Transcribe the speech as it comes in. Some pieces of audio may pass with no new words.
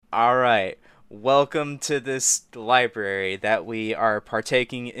All right. Welcome to this library that we are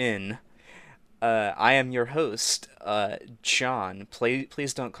partaking in. I am your host, John.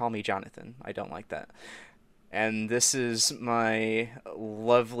 Please don't call me Jonathan. I don't like that. And this is my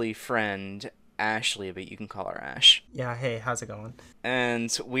lovely friend, Ashley, but you can call her Ash. Yeah, hey, how's it going?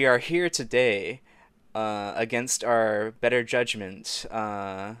 And we are here today against our better judgment,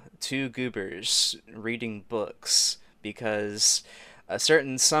 two goobers reading books because a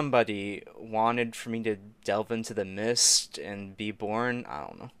certain somebody wanted for me to delve into the mist and be born. I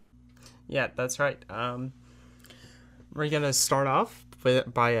don't know. Yeah, that's right. We're gonna start off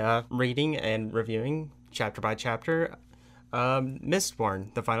by reading and reviewing chapter by chapter.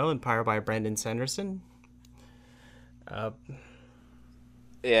 Mistborn: The Final Empire by Brandon Sanderson. Uh,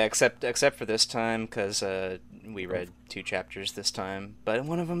 Yeah, except for this time, because we read two chapters this time, but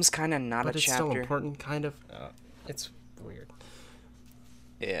one of them's kind of not a but it's still chapter. important, kind of. It's weird.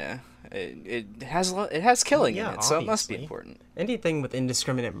 Yeah, it has it has Well, killing in yeah, it, so it must be obviously. important. Anything with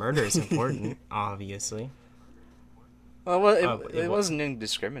indiscriminate murder is important, obviously. Well, It it was. wasn't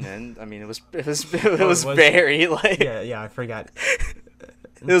indiscriminate. I mean, it Oh, it was was. very like Yeah, yeah, I forgot.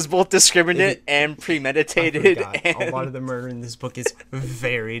 it was both discriminate It, and I premeditated forgot. A lot and of the murder in this book is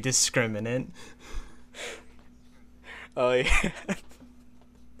very discriminate. oh yeah.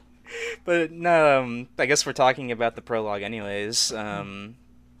 But no, I guess we're talking about the prologue anyways.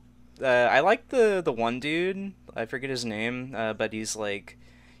 I like the one dude. I forget his name, but he's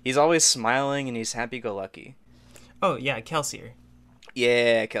always smiling and he's happy-go-lucky. Oh yeah, Kelsier.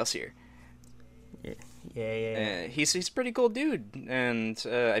 Yeah, Kelsier. Yeah, yeah, yeah, yeah. He's a pretty cool dude, and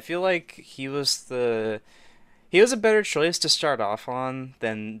I feel like he was a better choice to start off on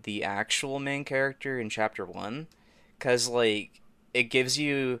than the actual main character in chapter one, cause like it gives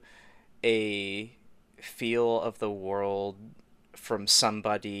you a feel of the world from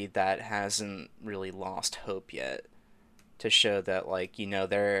somebody that hasn't really lost hope yet, to show that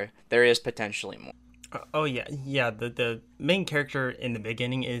there is potentially more. Oh yeah, yeah. The main character in the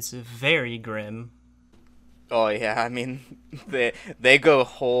beginning is very grim. Oh yeah, I mean they go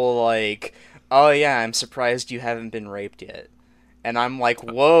whole like, oh yeah, I'm surprised you haven't been raped yet. And I'm like,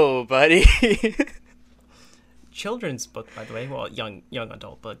 "Whoa, buddy." Children's book, by the way. Well, young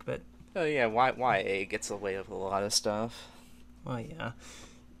adult book, but Oh yeah, YA gets away with a lot of stuff. well, yeah.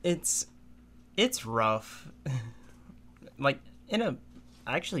 It's it's rough. Like in a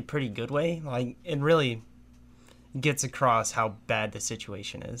actually pretty good way. Like it really gets across how bad the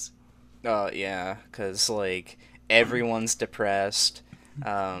situation is. Oh yeah, cuz like everyone's depressed,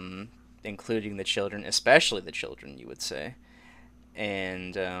 um including the children, especially the children, you would say.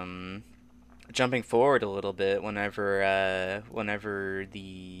 And jumping forward a little bit, whenever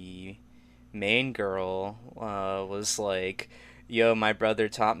the main girl was like, "Yo, my brother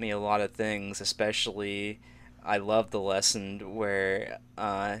taught me a lot of things, especially I love the lesson where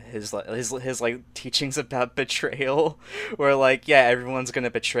his like teachings about betrayal, where like yeah, everyone's gonna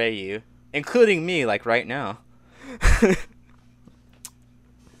betray you, including me, like right now."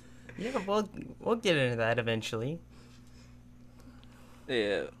 Yeah, we'll get into that eventually.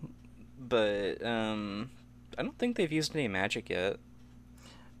 Yeah, but I don't think they've used any magic yet.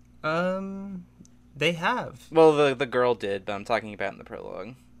 Um, they have. Well, the girl did, but I'm talking about in the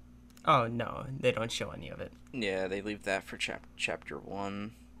prologue. Oh no, they don't show any of it. Yeah, they leave that for chapter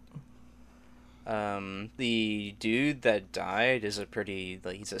one. The dude that died is a pretty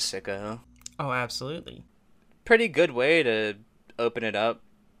like he's a sicko. Oh, absolutely. Pretty good way to open it up.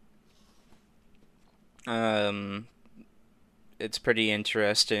 Um, it's pretty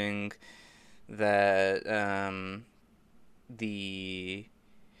interesting that the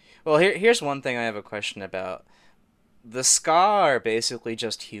well here's one thing I have a question about. The Ska are basically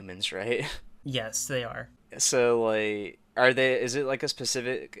just humans, right? Yes, they are. So like are they is it like a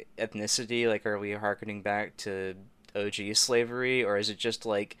specific ethnicity? Like are we harkening back to OG slavery, or is it just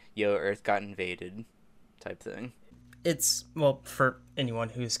like yo Earth got invaded type thing? It's well for anyone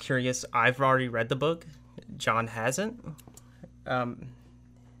who's curious. I've already read the book. John hasn't. Um,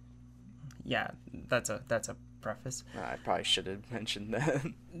 yeah, that's a preface. I probably should have mentioned that.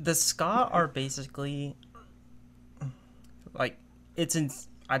 The Ska are basically like it's in.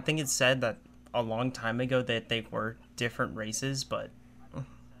 I think it's said that a long time ago that they were different races, but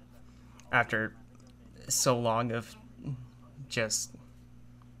after so long of just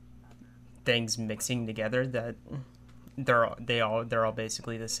things mixing together, that they're all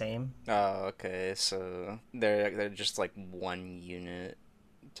basically the same. Oh, okay. So they're just like one unit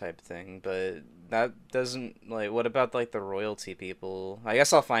type thing, but that doesn't like what about like the royalty people? I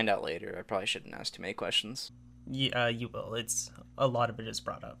guess I'll find out later. I probably shouldn't ask too many questions. You will. It's a lot of it is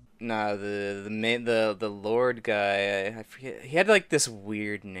brought up. Nah, the Lord guy, I forget. He had like this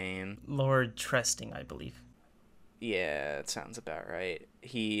weird name. Lord Tresting, I believe. Yeah, it sounds about right.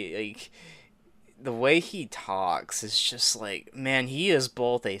 He like the way he talks is just like, man, he is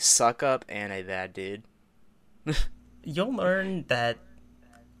both a suck up and a bad dude. You'll learn that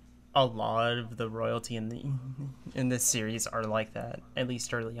a lot of the royalty in this series are like that, at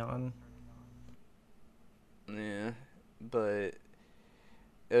least early on. Yeah, but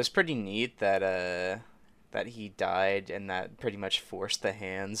it was pretty neat that that he died and that pretty much forced the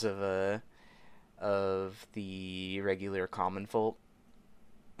hands of the regular common folk.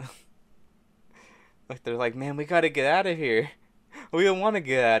 Like they're like, man, we gotta get out of here. We don't want to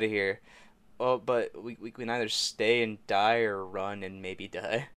get out of here. Oh, but we can either stay and die or run and maybe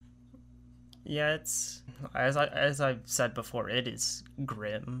die. Yeah, it's as I've said before, it is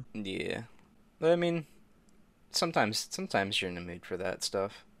grim. Yeah, but I mean, sometimes you're in the mood for that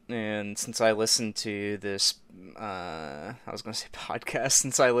stuff. And since I listened to this, I was gonna say podcast.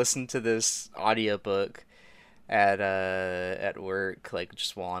 Since I listened to this audiobook at work, like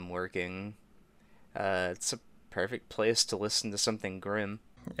just while I'm working, it's a perfect place to listen to something grim.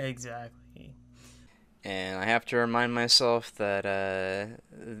 Exactly. And I have to remind myself that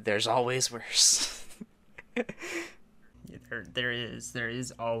there's always worse. Yeah, there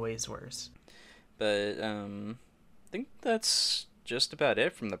is always worse. But I think that's just about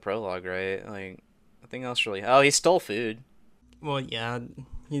it from the prologue, right? Like nothing else really. Oh, he stole food. Well, yeah,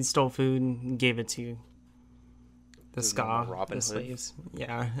 he stole food and gave it to the His normal ska, Robin the Hood. slaves.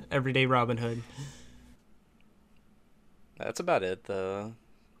 Yeah, everyday Robin Hood. That's about it, though.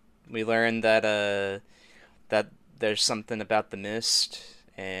 We learned that that there's something about the mist,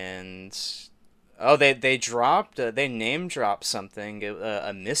 and oh, they name dropped something,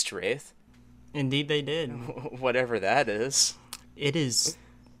 a mist wraith, Indeed, they did. whatever that is. It is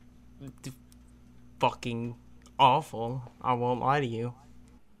fucking awful. I won't lie to you.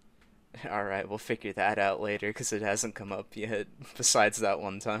 All right, we'll figure that out later because it hasn't come up yet. Besides that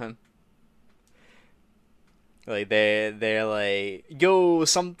one time, like they're like, yo,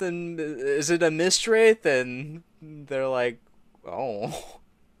 something, is it a mist wraith? And they're like, oh.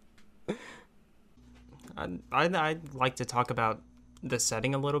 I'd like to talk about the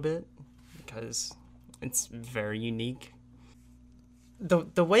setting a little bit because it's very unique.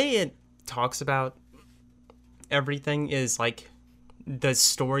 The way it talks about everything is like the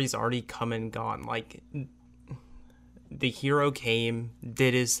story's already come and gone. Like the hero came,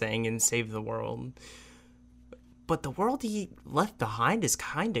 did his thing, and saved the world. But the world he left behind is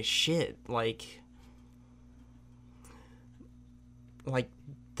kind of shit. Like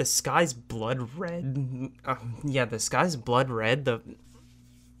the sky's blood red. Yeah, the sky's blood red.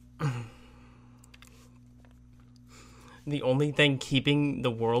 The only thing keeping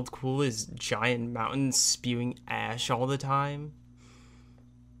the world cool is giant mountains spewing ash all the time.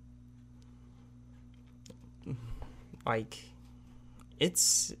 Like,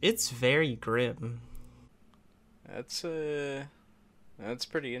 it's very grim. That's that's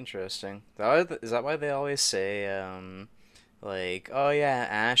pretty interesting. Is that why they always say like, oh yeah,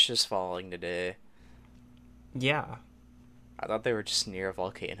 ash is falling today? Yeah. I thought they were just near a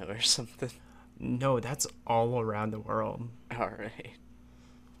volcano or something. No, that's all around the world. All right.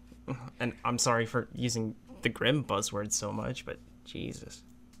 And I'm sorry for using the grim buzzword so much, but Jesus.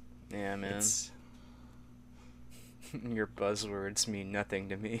 Yeah, man. It's Your buzzwords mean nothing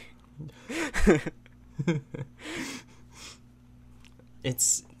to me.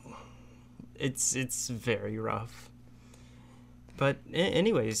 it's it's very rough. But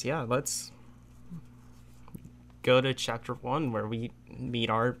anyways, yeah, let's go to chapter 1 where we meet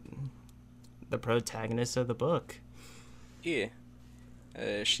the protagonist of the book. Yeah.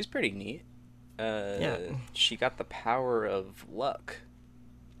 She's pretty neat. Yeah. She got the power of luck.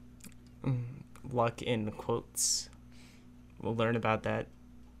 Luck in quotes. We'll learn about that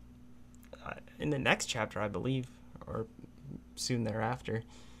in the next chapter, I believe, or soon thereafter.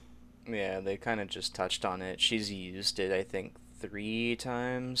 Yeah, they kind of just touched on it. She's used it, I think, 3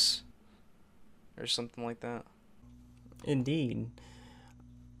 times or something like that. Indeed.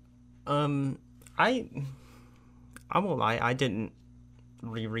 I won't lie, I didn't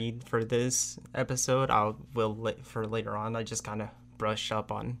reread for this episode. For later on. I just kind of brushed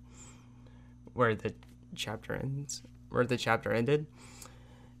up on where the chapter ended.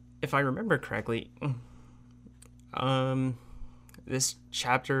 If I remember correctly, this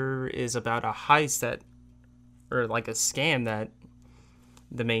chapter is about a heist or like a scam that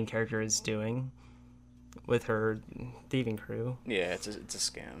the main character is doing with her thieving crew. Yeah, it's a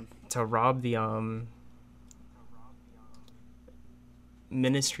scam. To rob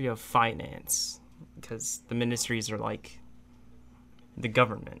Ministry of Finance, because the ministries are like the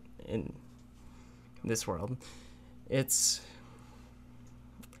government in this world. It's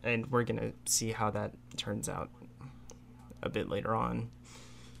and we're gonna see how that turns out a bit later on.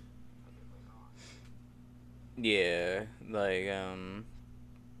 Yeah, like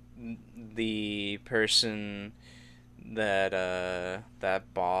the person that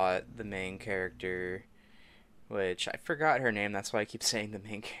bought the main character, which I forgot her name. That's why I keep saying the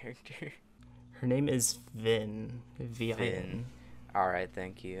main character. Her name is Vin, Vin. Vin. All right,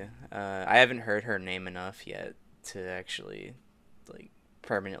 thank you. I haven't heard her name enough yet to actually like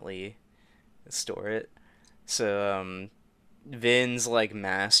permanently store it. So Vin's like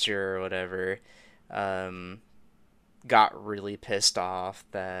master or whatever um got really pissed off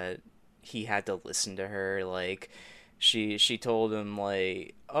that he had to listen to her. Like she told him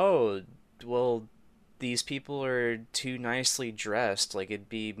like, "Oh, well, these people are too nicely dressed. Like it'd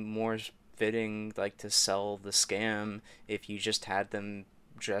be more fitting like to sell the scam if you just had them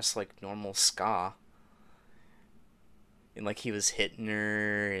dress like normal ska." And like he was hitting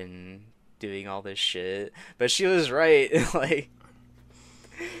her and doing all this shit. But she was right. Like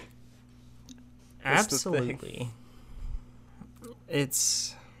that's the thing. Absolutely.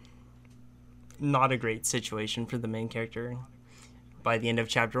 It's not a great situation for the main character by the end of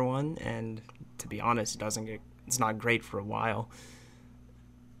chapter 1, and to be honest, it's not great for a while.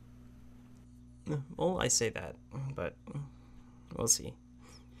 Well, I say that, but we'll see.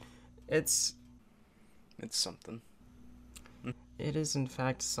 It's It's something. it is in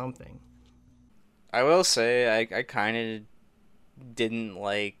fact something. I will say I kind of didn't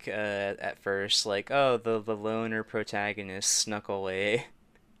like at first like, oh, the loner protagonist snuck away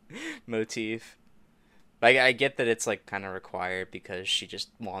motif. Like I get that it's like kind of required because she just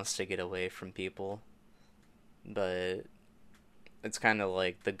wants to get away from people, but it's kind of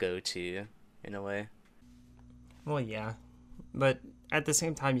like the go-to in a way. Well, yeah, but at the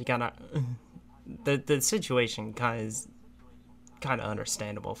same time, you gotta the situation kind of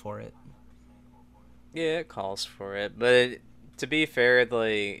understandable for it. Yeah, it calls for it, but to be fair,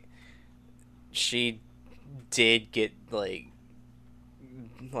 like she did get like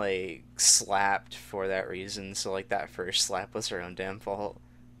slapped for that reason. So like that first slap was her own damn fault.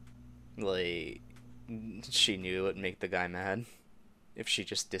 Like she knew it would make the guy mad if she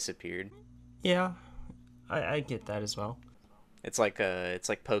just disappeared. Yeah, I get that as well. It's like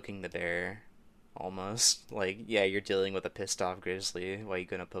poking the bear almost. Like yeah, you're dealing with a pissed off grizzly. Why are you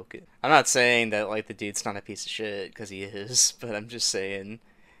gonna poke it? I'm not saying that like the dude's not a piece of shit because he is, but I'm just saying,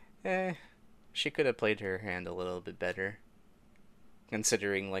 eh, she could have played her hand a little bit better,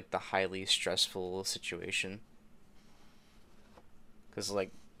 considering like the highly stressful situation. Because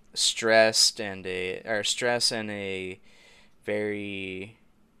like stress and a very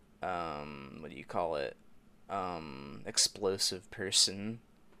what do you call it, explosive person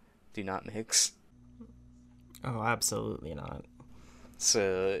do not mix. Oh, absolutely not.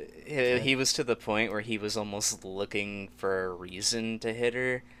 So Okay. he was to the point where he was almost looking for a reason to hit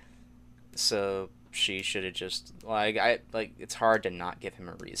her. So she should have just like I like it's hard to not give him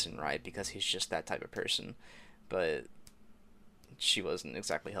a reason, right? Because he's just that type of person. But she wasn't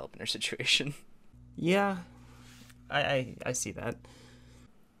exactly helping her situation. Yeah, I see that.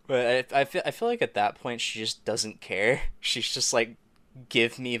 But I feel like at that point she just doesn't care. She's just like,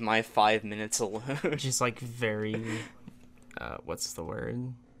 give me my 5 minutes alone. Just like very, what's the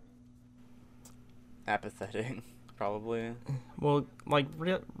word? Apathetic, probably. Well, like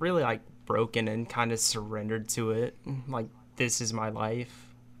really like broken and kind of surrendered to it. Like this is my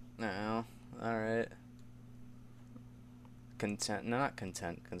life. No, all right. Content, no, not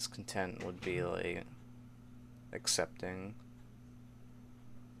content, because content would be like accepting.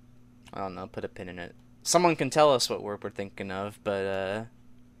 I don't know. Put a pin in it. Someone can tell us what we're thinking of, but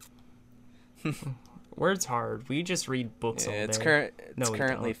Words hard. We just read books yeah, all day. it's No, we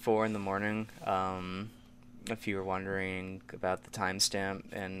currently don't. 4 in the morning. If you were wondering about the timestamp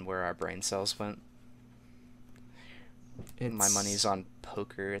and where our brain cells went, my money's It's on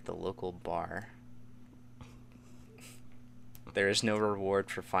poker at the local bar. There is no reward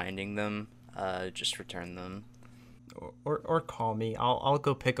for finding them. Just return them. or call me. I'll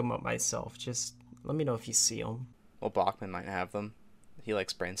go pick them up myself. Just let me know if you see them. Well, Bachman might have them. He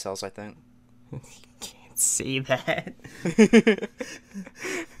likes brain cells, I think. Can't say that.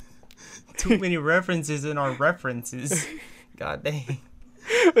 Too many references in our references. God dang.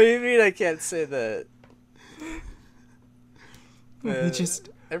 What do you mean I can't say that? Just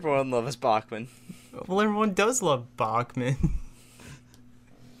Everyone loves Bachman. well, everyone does love Bachman.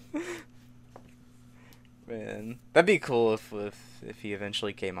 Man, that'd be cool if he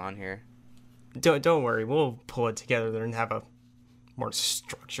eventually came on here. Don't worry, we'll pull it together and have a more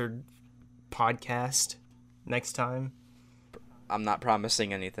structured podcast next time. I'm not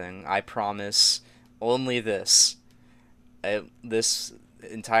promising anything. I promise only this. This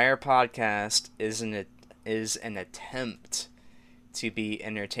entire podcast is an attempt to be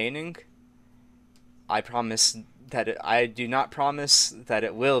entertaining. I do not promise that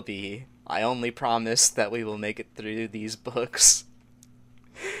it will be. I only promise that we will make it through these books.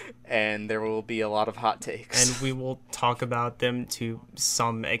 And there will be a lot of hot takes. And we will talk about them to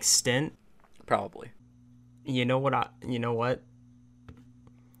some extent. Probably. You know what?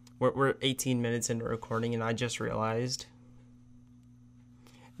 We're 18 minutes into recording, and I just realized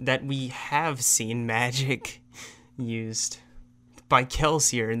that we have seen magic used by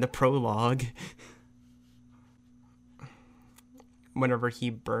Kelsier in the prologue. Whenever he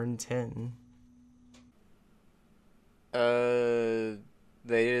burned tin. They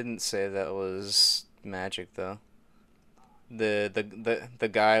didn't say that was magic though. The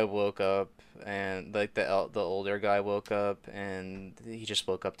guy woke up, and like the older guy woke up, and he just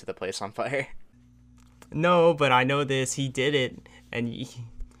woke up to the place on fire. No, but I know this. He did it, and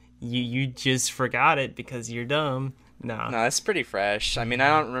you just forgot it because you're dumb. Nah. No, that's pretty fresh. I mean, I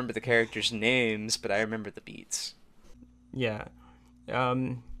don't remember the characters' names, but I remember the beats. Yeah.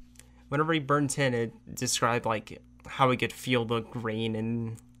 Whenever he burned tin, it described like how he could feel the grain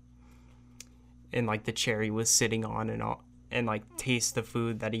and like the chair he was sitting on and all, and like taste the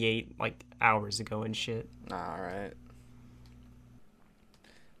food that he ate like hours ago and shit. All right.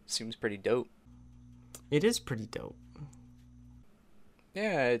 Seems pretty dope. It is pretty dope.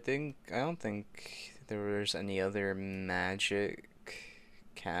 Yeah, I don't think there was any other magic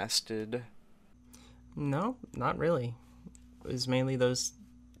casted. No, not really. It was mainly those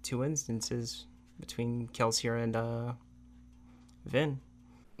two instances between Kelsier and Vin.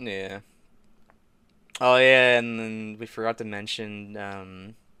 Yeah. Oh yeah, and then we forgot to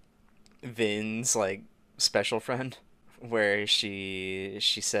mention Vin's like special friend, where she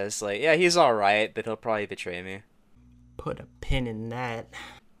says like, yeah, he's all right, but he'll probably betray me. Put a pin in that.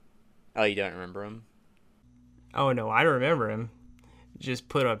 Oh, you don't remember him? Oh no, I remember him. Just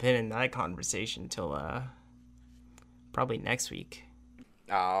put a pin in that conversation till probably next week.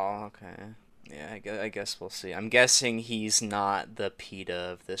 Oh, okay. Yeah, I guess we'll see. I'm guessing he's not the PETA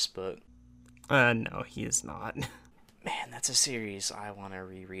of this book. No, he is not. Man, that's a series I want to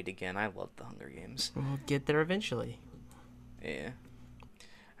reread again. I love The Hunger Games. We'll get there eventually. Yeah.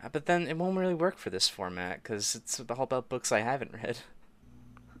 But then it won't really work for this format, because it's all about books I haven't read.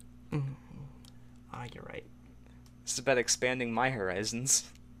 Ah, you're right. It's about expanding my horizons.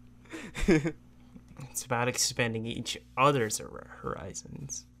 It's about expanding each other's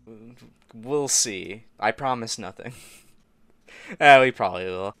horizons. We'll see. I promise nothing. We probably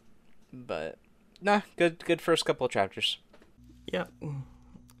will. But, nah, good first couple of chapters. Yeah.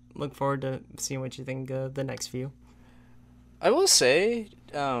 Look forward to seeing what you think of the next few. I will say,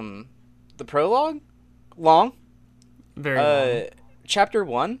 the prologue, long. Very long. Chapter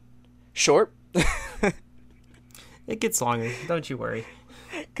 1, short. It gets longer, don't you worry.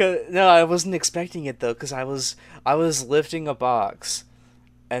 No, I wasn't expecting it though, because I was lifting a box,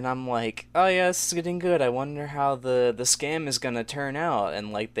 and I'm like, oh yeah, this is getting good. I wonder how the scam is gonna turn out,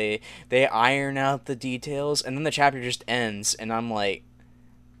 and like they iron out the details, and then the chapter just ends, and I'm like,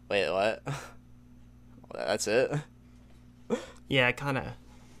 wait, what? That's it? Yeah, kind of.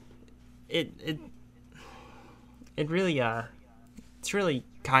 It really it's really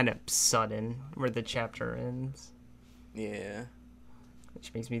kind of sudden where the chapter ends. Yeah.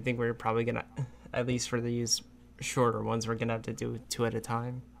 Which makes me think we're probably gonna, at least for these shorter ones, we're gonna have to do 2 at a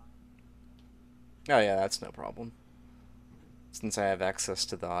time. Oh yeah, that's no problem. Since I have access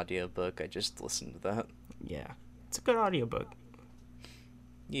to the audiobook, I just listen to that. Yeah, it's a good audiobook.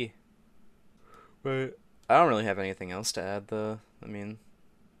 Yeah. But I don't really have anything else to add though. I mean,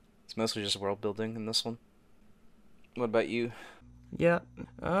 it's mostly just world building in this one. What about you? Yeah.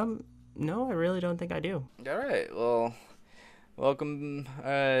 No, I really don't think I do. Alright, well, welcome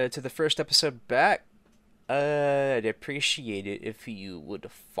to the first episode back. I'd appreciate it if you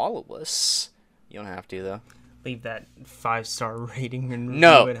would follow us. You don't have to, though. Leave that 5-star rating and review.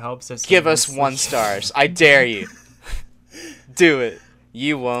 No, It helps us. give us 1 stars. I dare you. Do it.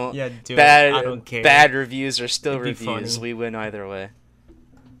 You won't. Yeah, do it. I don't care. Bad reviews are still It'd be reviews. funny. We win either way.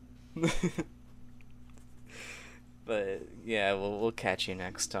 But yeah, we'll catch you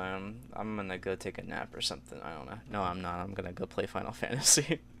next time. I'm gonna go take a nap or something. I don't know. No, I'm not. I'm gonna go play Final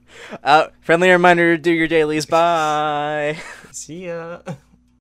Fantasy. Friendly reminder to do your dailies. Bye. See ya.